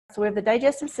So we have the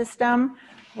digestive system.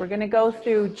 We're going to go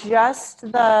through just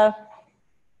the,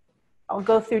 I'll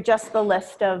go through just the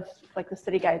list of, like the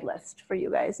study guide list for you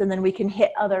guys, and then we can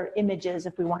hit other images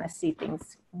if we want to see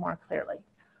things more clearly.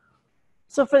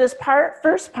 So for this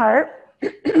first part,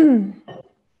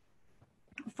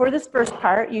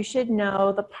 you should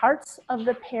know the parts of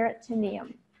the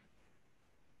peritoneum.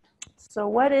 So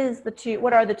what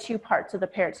are the two parts of the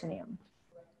peritoneum?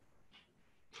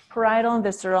 Parietal and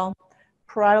visceral.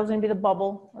 Parietal is going to be the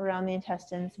bubble around the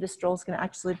intestines. Visceral is going to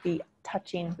actually be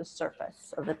touching the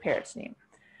surface of the peritoneum.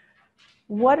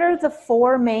 What are the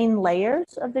four main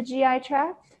layers of the GI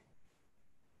tract?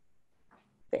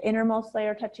 The innermost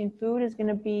layer touching food is going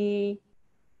to be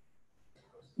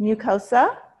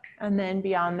mucosa, and then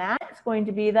beyond that, it's going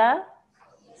to be the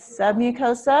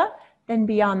submucosa. Then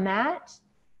beyond that,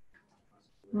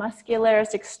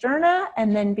 muscularis externa,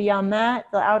 and then beyond that,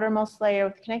 the outermost layer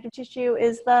with connective tissue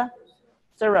is the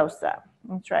serosa.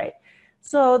 That's right.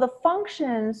 So the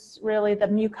functions, really, the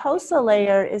mucosa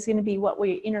layer is going to be what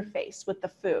we interface with the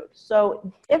food.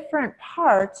 So different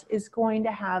parts is going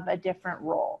to have a different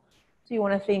role. So you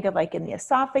want to think of, like, in the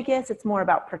esophagus, it's more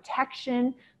about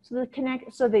protection. So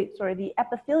the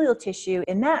epithelial tissue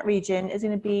in that region is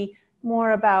going to be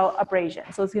more about abrasion.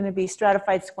 So it's going to be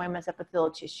stratified squamous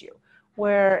epithelial tissue.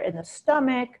 Where in the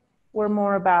stomach, we're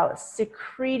more about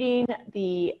secreting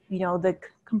the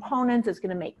components that's going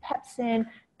to make pepsin,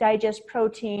 digest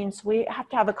proteins. We have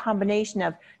to have a combination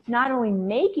of not only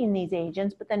making these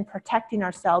agents, but then protecting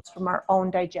ourselves from our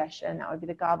own digestion. That would be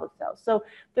the goblet cells. So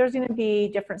there's going to be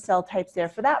different cell types there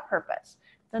for that purpose.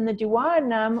 Then the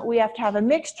duodenum, we have to have a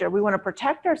mixture. We want to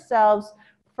protect ourselves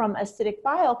from acidic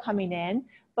bile coming in,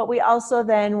 but we also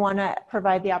then want to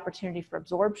provide the opportunity for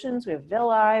absorptions. We have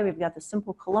villi, we've got the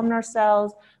simple columnar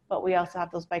cells, but we also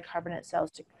have those bicarbonate cells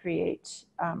to create,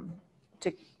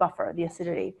 to buffer the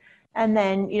acidity. And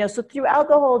then, so throughout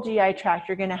the whole GI tract,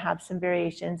 you're going to have some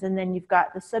variations. And then you've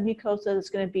got the submucosa that's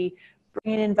going to be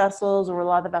bringing in vessels, or a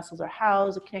lot of the vessels are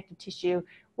housed with connective tissue,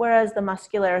 whereas the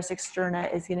muscularis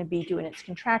externa is going to be doing its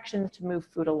contractions to move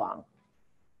food along.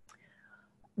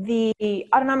 The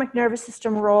autonomic nervous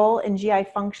system role in GI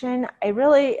function, I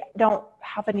really don't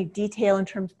have any detail in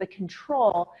terms of the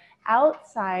control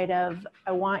outside of,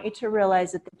 I want you to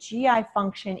realize that the GI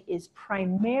function is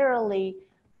primarily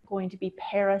going to be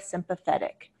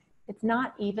parasympathetic. It's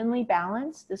not evenly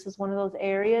balanced. This is one of those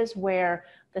areas where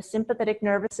the sympathetic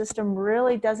nervous system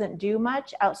really doesn't do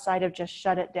much outside of just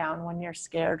shut it down when you're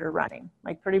scared or running.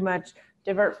 Like, pretty much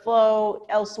divert flow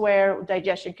elsewhere,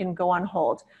 digestion can go on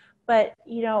hold. But,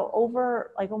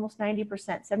 over like almost 90%,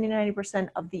 70-90%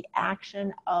 of the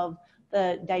action of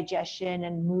the digestion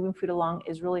and moving food along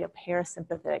is really a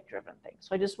parasympathetic driven thing.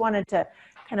 So I just wanted to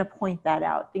kind of point that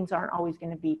out. Things aren't always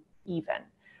going to be even.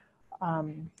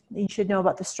 You should know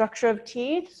about the structure of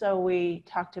teeth. So we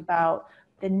talked about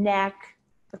the neck,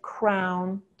 the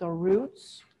crown, the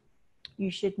roots.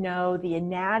 You should know the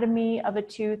anatomy of a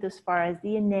tooth as far as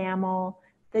the enamel,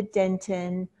 the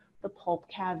dentin, the pulp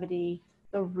cavity,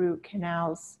 the root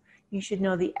canals. You should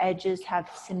know the edges have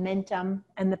cementum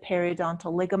and the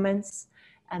periodontal ligaments,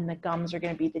 and the gums are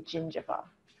going to be the gingiva.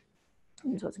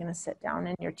 So it's going to sit down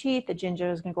in your teeth. The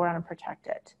gingiva is going to go around and protect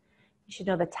it. You should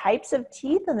know the types of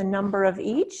teeth and the number of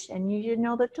each, and you should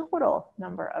know the total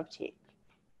number of teeth.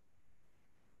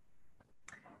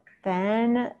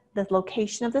 Then the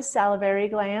location of the salivary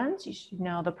glands. You should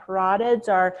know the parotids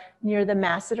are near the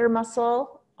masseter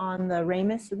muscle on the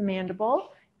ramus of the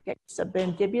mandible. You get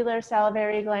submandibular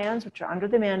salivary glands, which are under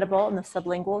the mandible, and the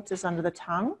sublingual, which is under the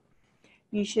tongue.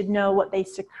 You should know what they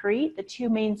secrete. The two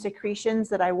main secretions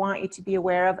that I want you to be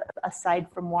aware of, aside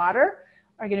from water,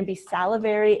 are going to be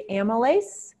salivary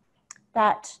amylase,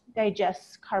 that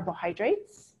digests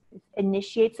carbohydrates,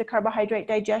 initiates the carbohydrate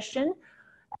digestion.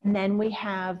 And then we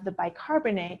have the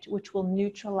bicarbonate, which will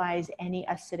neutralize any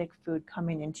acidic food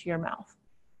coming into your mouth.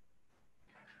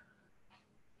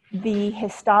 The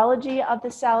histology of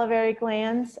the salivary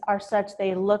glands are such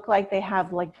they look like they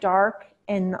have like dark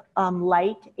and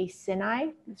light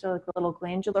acini. These are like the little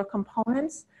glandular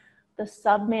components. The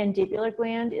submandibular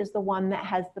gland is the one that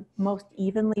has the most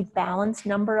evenly balanced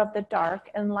number of the dark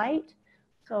and light.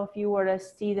 So if you were to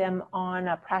see them on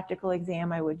a practical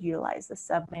exam, I would utilize the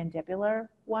submandibular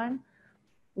one.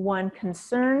 One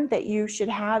concern that you should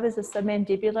have is the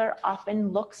submandibular often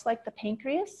looks like the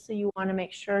pancreas, so you want to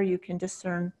make sure you can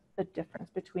discern the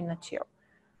difference between the two.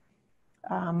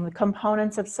 The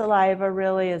components of saliva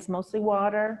really is mostly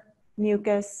water,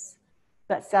 mucus,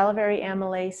 that salivary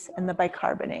amylase, and the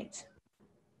bicarbonate.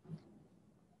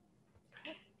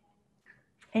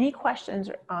 Any questions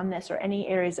on this or any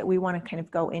areas that we want to kind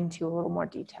of go into a little more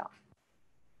detail?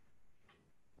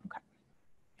 Okay.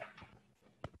 I'm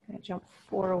going to jump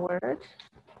forward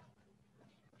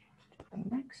to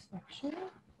the next section.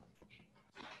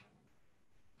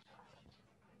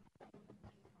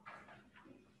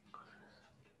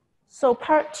 So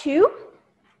part 2,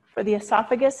 for the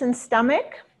esophagus and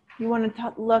stomach, you want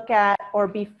to look at or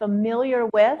be familiar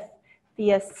with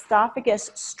the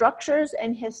esophagus structures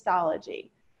and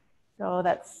histology. So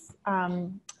that's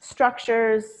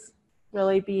structures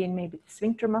really being maybe the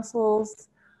sphincter muscles.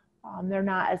 They're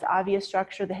not as obvious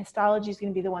structure. The histology is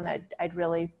going to be the one that I'd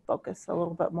really focus a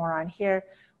little bit more on here,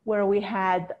 where we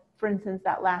had, for instance,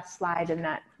 that last slide in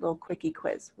that little quickie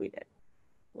quiz we did.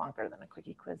 Longer than a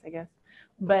quickie quiz, I guess.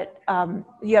 But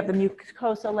you have the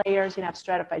mucosa layers, you're going to have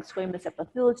stratified squamous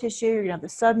epithelial tissue, you're going to have the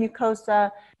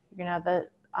submucosa, you're going to have the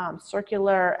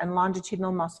circular and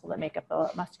longitudinal muscle that make up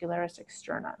the muscularis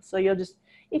externa. So you'll just,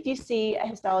 if you see a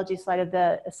histology slide of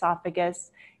the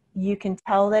esophagus, you can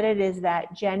tell that it is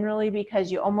that generally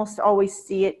because you almost always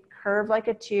see it curved like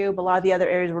a tube. A lot of the other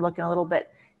areas we're looking a little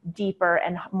bit deeper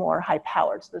and more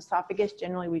high-powered. So the esophagus,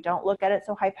 generally we don't look at it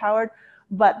so high-powered,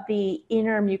 but the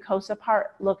inner mucosa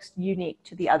part looks unique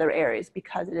to the other areas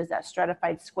because it is that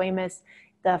stratified squamous.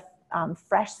 The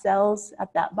fresh cells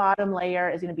at that bottom layer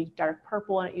is going to be dark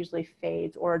purple and it usually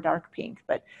fades, or a dark pink.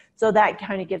 But so that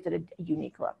kind of gives it a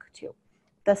unique look too.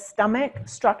 The stomach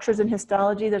structures and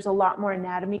histology, there's a lot more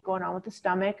anatomy going on with the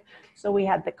stomach. So we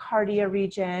had the cardia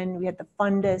region, we had the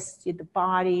fundus, you had the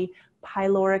body,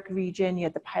 pyloric region, you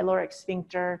had the pyloric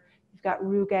sphincter, you've got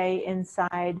rugae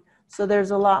inside. So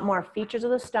there's a lot more features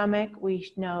of the stomach. You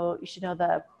should know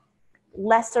the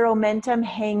lesser omentum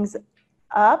hangs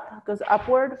up, goes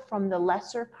upward from the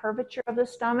lesser curvature of the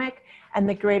stomach, and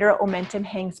the greater omentum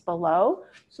hangs below.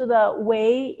 So the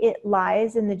way it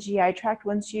lies in the GI tract,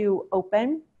 once you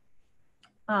open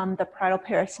the parietal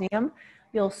peritoneum,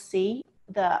 you'll see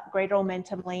the greater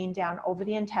omentum laying down over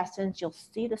the intestines. You'll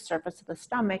see the surface of the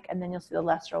stomach, and then you'll see the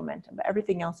lesser omentum, but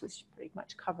everything else is pretty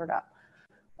much covered up.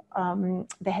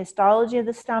 The histology of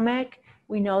the stomach,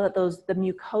 we know that the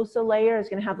mucosa layer is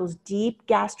going to have those deep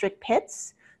gastric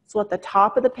pits. So at the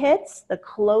top of the pits, the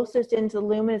closest into the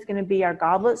lumen is going to be our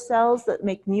goblet cells that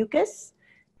make mucus.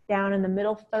 Down in the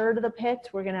middle third of the pit,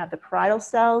 we're going to have the parietal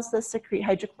cells that secrete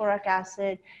hydrochloric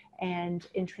acid and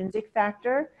intrinsic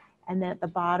factor. And then at the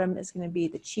bottom is going to be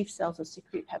the chief cells that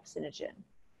secrete pepsinogen.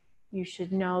 You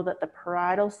should know that the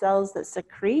parietal cells that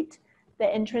secrete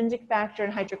the intrinsic factor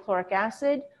and hydrochloric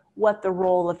acid, what the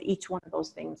role of each one of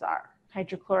those things are.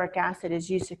 Hydrochloric acid is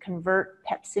used to convert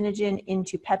pepsinogen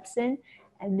into pepsin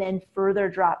and then further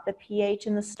drop the pH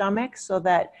in the stomach so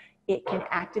that it can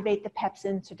activate the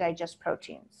pepsin to digest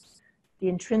proteins. The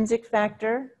intrinsic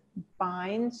factor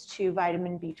binds to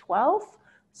vitamin B12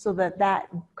 so that that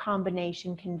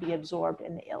combination can be absorbed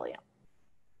in the ileum.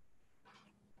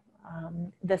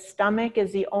 The stomach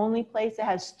is the only place that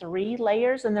has 3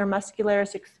 layers in their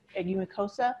muscularis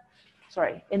mucosa,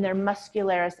 in their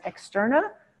muscularis externa.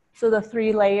 So the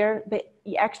 3 layer,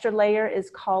 the extra layer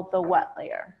is called the what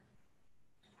layer?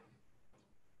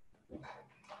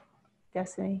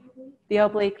 Destiny? The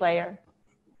oblique layer.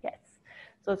 Yes.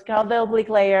 So it's called the oblique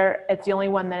layer. It's the only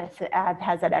one that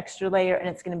has that extra layer, and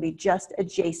it's going to be just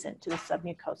adjacent to the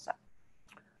submucosa.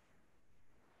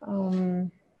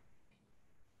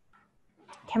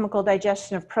 Chemical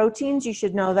digestion of proteins, you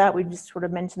should know that. We just sort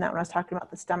of mentioned that when I was talking about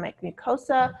the stomach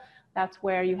mucosa. That's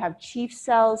where you have chief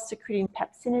cells secreting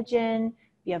pepsinogen.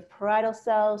 You have parietal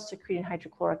cells secreting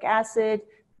hydrochloric acid.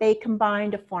 They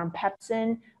combine to form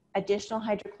pepsin. Additional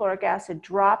hydrochloric acid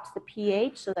drops the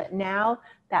pH so that now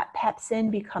that pepsin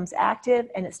becomes active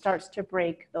and it starts to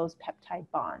break those peptide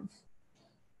bonds.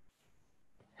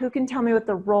 Who can tell me what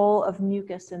the role of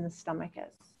mucus in the stomach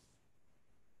is?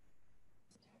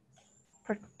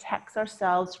 Protects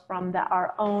ourselves from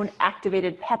our own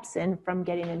activated pepsin from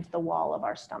getting into the wall of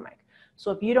our stomach.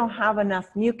 So if you don't have enough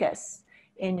mucus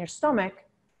in your stomach,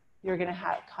 you're going to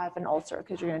have an ulcer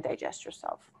because you're going to digest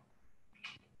yourself.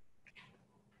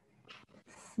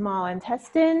 Small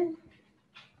intestine.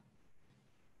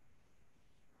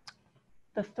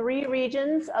 The 3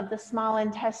 regions of the small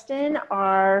intestine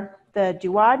are the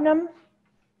duodenum,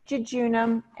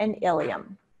 jejunum, and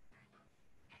ileum.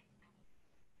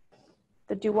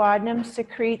 The duodenum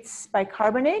secretes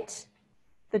bicarbonate.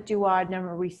 The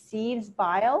duodenum receives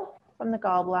bile from the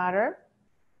gallbladder.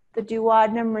 The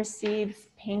duodenum receives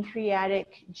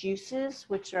pancreatic juices,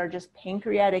 which are just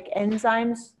pancreatic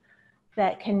enzymes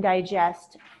that can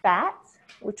digest fat,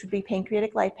 which would be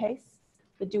pancreatic lipase.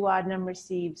 The duodenum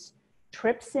receives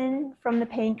trypsin from the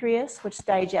pancreas, which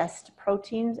digests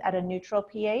proteins at a neutral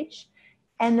pH,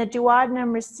 and the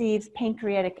duodenum receives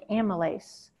pancreatic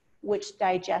amylase, which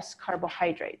digests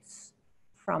carbohydrates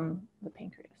from the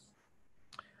pancreas.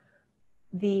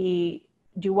 The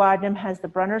duodenum has the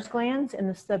Brunner's glands in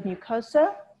the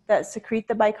submucosa that secrete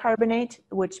the bicarbonate,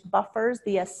 which buffers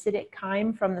the acidic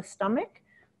chyme from the stomach.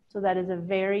 So that is a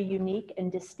very unique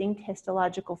and distinct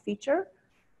histological feature.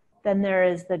 Then there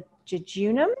is the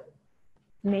jejunum.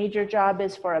 Major job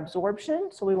is for absorption.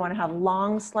 So we want to have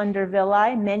long, slender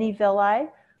villi, many villi,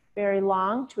 very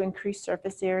long to increase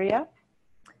surface area.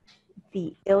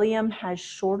 The ileum has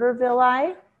shorter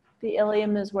villi. The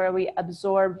ileum is where we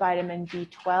absorb vitamin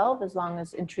B12 as long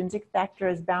as intrinsic factor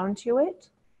is bound to it.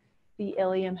 The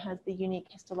ileum has the unique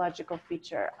histological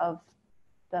feature of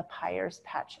the Peyer's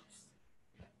patches.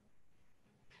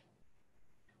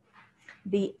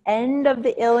 The end of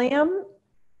the ileum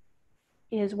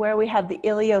is where we have the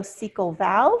ileocecal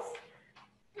valve.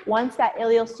 Once that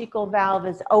ileocecal valve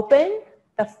is open,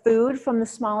 the food from the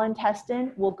small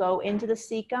intestine will go into the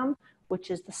cecum,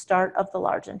 which is the start of the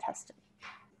large intestine.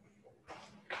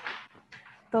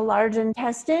 The large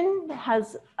intestine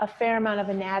has a fair amount of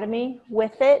anatomy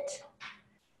with it.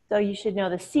 So you should know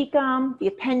the cecum, the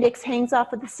appendix hangs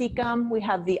off of the cecum. We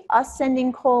have the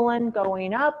ascending colon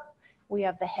going up. We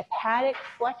have the hepatic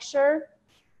flexure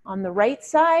on the right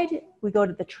side. We go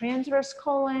to the transverse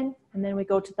colon, and then we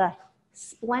go to the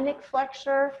splenic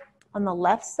flexure on the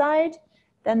left side.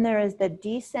 Then there is the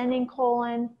descending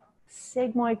colon,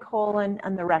 sigmoid colon,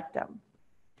 and the rectum.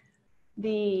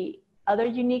 The other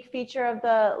unique feature of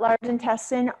the large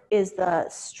intestine is the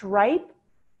stripe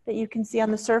that you can see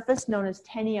on the surface, known as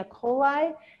Taenia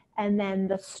coli. And then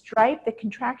the stripe, the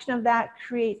contraction of that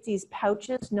creates these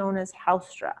pouches known as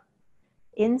haustra.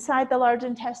 Inside the large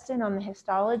intestine on the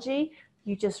histology,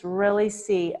 you just really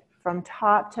see from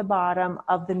top to bottom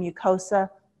of the mucosa,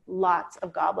 lots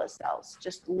of goblet cells,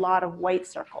 just a lot of white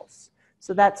circles.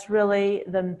 So that's really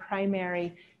the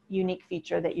primary unique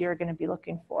feature that you're going to be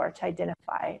looking for to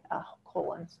identify a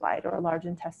colon slide or a large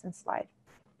intestine slide.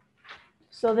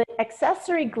 So the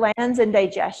accessory glands in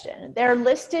digestion, they're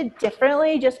listed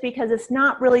differently just because it's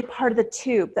not really part of the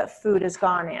tube that food has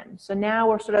gone in. So now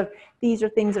we're sort of, these are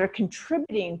things that are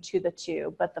contributing to the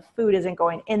tube, but the food isn't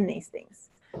going in these things.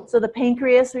 So the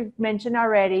pancreas, we've mentioned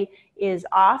already, is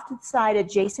off to the side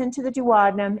adjacent to the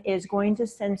duodenum, is going to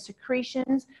send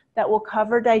secretions that will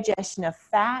cover digestion of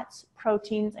fats,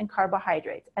 proteins, and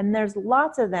carbohydrates. And there's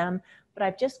lots of them, but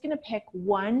I'm just going to pick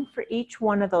one for each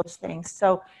one of those things.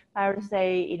 So if I were to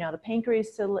say, you know, the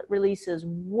pancreas releases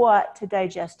what to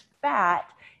digest fat,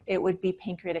 it would be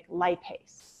pancreatic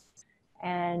lipase.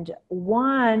 And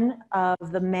one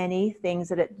of the many things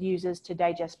that it uses to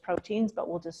digest proteins, but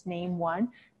we'll just name one,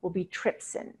 will be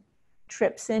trypsin.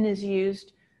 Trypsin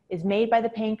is made by the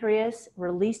pancreas,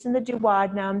 released in the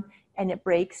duodenum, and it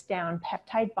breaks down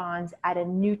peptide bonds at a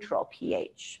neutral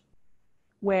pH.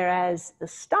 Whereas the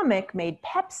stomach made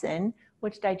pepsin,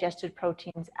 which digested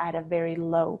proteins at a very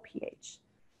low pH.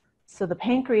 So the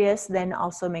pancreas then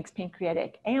also makes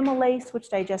pancreatic amylase,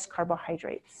 which digests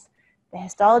carbohydrates. The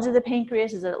histology of the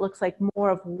pancreas is that it looks like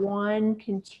more of one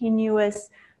continuous,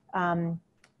 the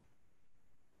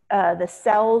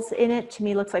cells in it to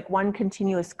me looks like one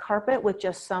continuous carpet with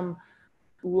just some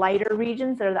lighter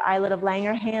regions that are the islet of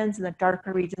Langerhans, and the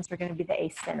darker regions are going to be the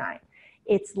acini.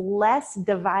 It's less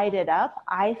divided up,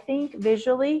 I think,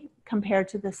 visually compared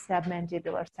to the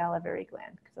submandibular salivary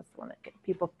gland, because that's the one that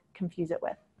people confuse it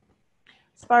with.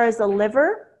 As far as the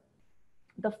liver,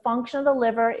 the function of the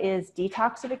liver is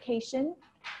detoxification.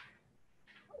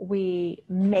 We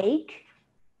make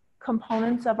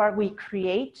components of we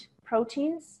create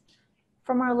proteins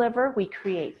from our liver. We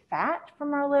create fat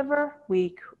from our liver.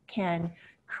 We can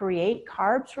create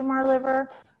carbs from our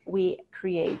liver. We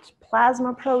create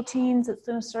plasma proteins that's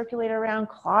going to circulate around,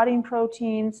 clotting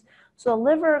proteins. So the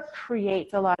liver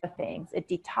creates a lot of things. It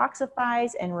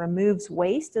detoxifies and removes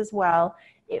waste as well.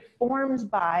 It forms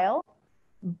bile.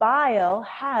 Bile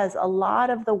has a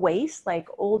lot of the waste, like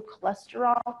old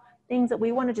cholesterol, things that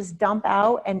we want to just dump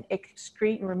out and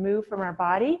excrete and remove from our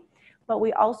body. But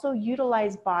we also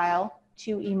utilize bile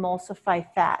to emulsify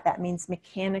fat. That means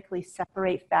mechanically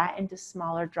separate fat into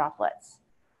smaller droplets.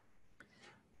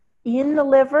 In the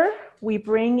liver, we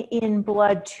bring in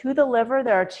blood to the liver.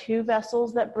 There are two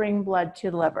vessels that bring blood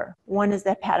to the liver. One is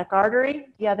the hepatic artery,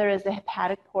 the other is the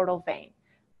hepatic portal vein.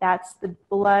 That's the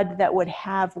blood that would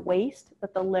have waste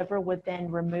that the liver would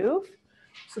then remove.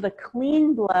 So the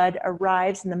clean blood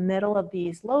arrives in the middle of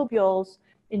these lobules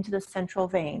into the central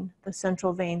vein. The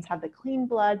central veins have the clean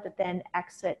blood that then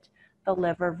exit the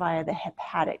liver via the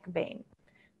hepatic vein.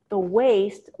 The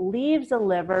waste leaves the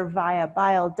liver via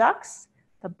bile ducts.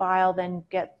 The bile then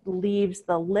leaves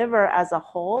the liver as a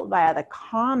whole via the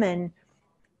common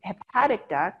hepatic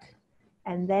duct,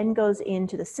 and then goes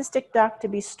into the cystic duct to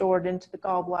be stored into the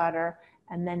gallbladder.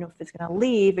 And then if it's going to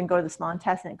leave and go to the small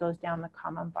intestine, it goes down the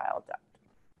common bile duct.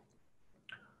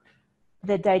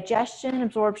 The digestion and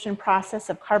absorption process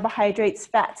of carbohydrates,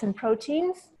 fats, and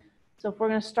proteins. So if we're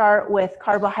going to start with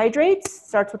carbohydrates,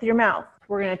 starts with your mouth.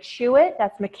 We're going to chew it,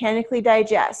 that's mechanically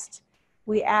digest.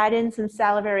 We add in some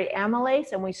salivary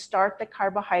amylase and we start the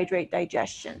carbohydrate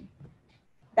digestion.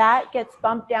 That gets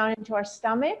bumped down into our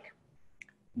stomach.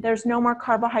 There's no more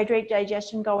carbohydrate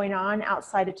digestion going on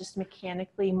outside of just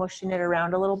mechanically mushing it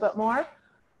around a little bit more.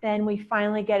 Then we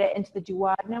finally get it into the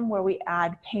duodenum where we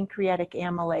add pancreatic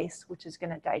amylase, which is going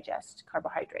to digest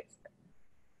carbohydrates.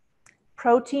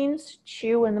 Proteins,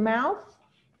 chew in the mouth.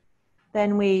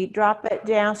 Then we drop it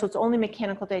down, so it's only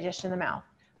mechanical digestion in the mouth.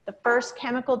 The first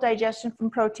chemical digestion from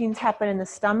proteins happen in the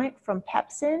stomach from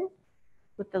pepsin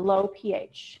with the low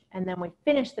pH. And then we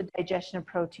finish the digestion of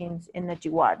proteins in the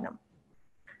duodenum.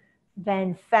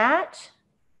 Then fat,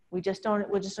 we just don't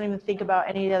even think about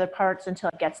any of the other parts until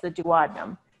it gets to the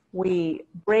duodenum. We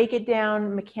break it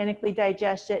down, mechanically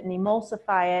digest it, and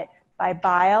emulsify it by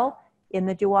bile in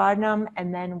the duodenum,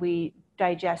 and then we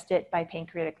digest it by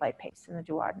pancreatic lipase in the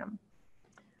duodenum.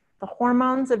 The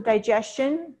hormones of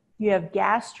digestion, you have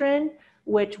gastrin,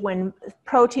 which when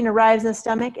protein arrives in the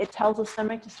stomach, it tells the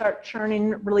stomach to start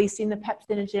churning, releasing the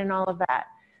pepsinogen and all of that.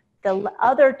 The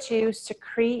other two,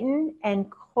 secretin and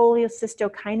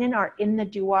cholecystokinin, are in the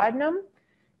duodenum.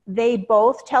 They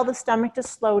both tell the stomach to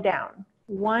slow down.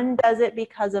 One does it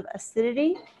because of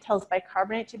acidity, tells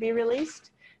bicarbonate to be released.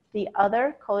 The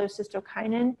other,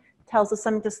 cholecystokinin, tells the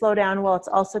stomach to slow down while it's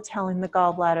also telling the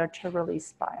gallbladder to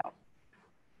release bile.